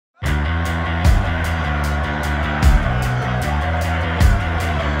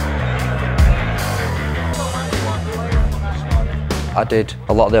I did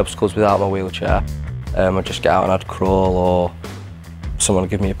a lot of the obstacles without my wheelchair. I'd just get out and I'd crawl, or someone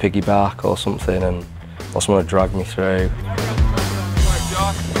would give me a piggyback or something, or someone would drag me through.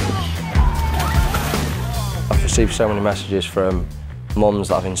 I've received so many messages from mums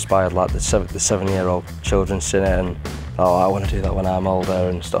that I've inspired, like the 7-year-old children seeing it and, oh, I want to do that when I'm older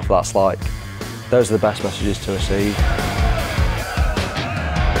and stuff. Those are the best messages to receive.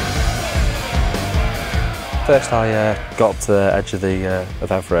 First I got up to the edge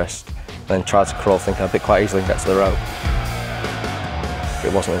of Everest, then tried to crawl thinking I'd quite easily get to the rope.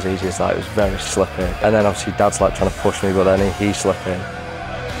 It wasn't as easy as that, it was very slippy. And then obviously Dad's like trying to push me, but then he's slipping.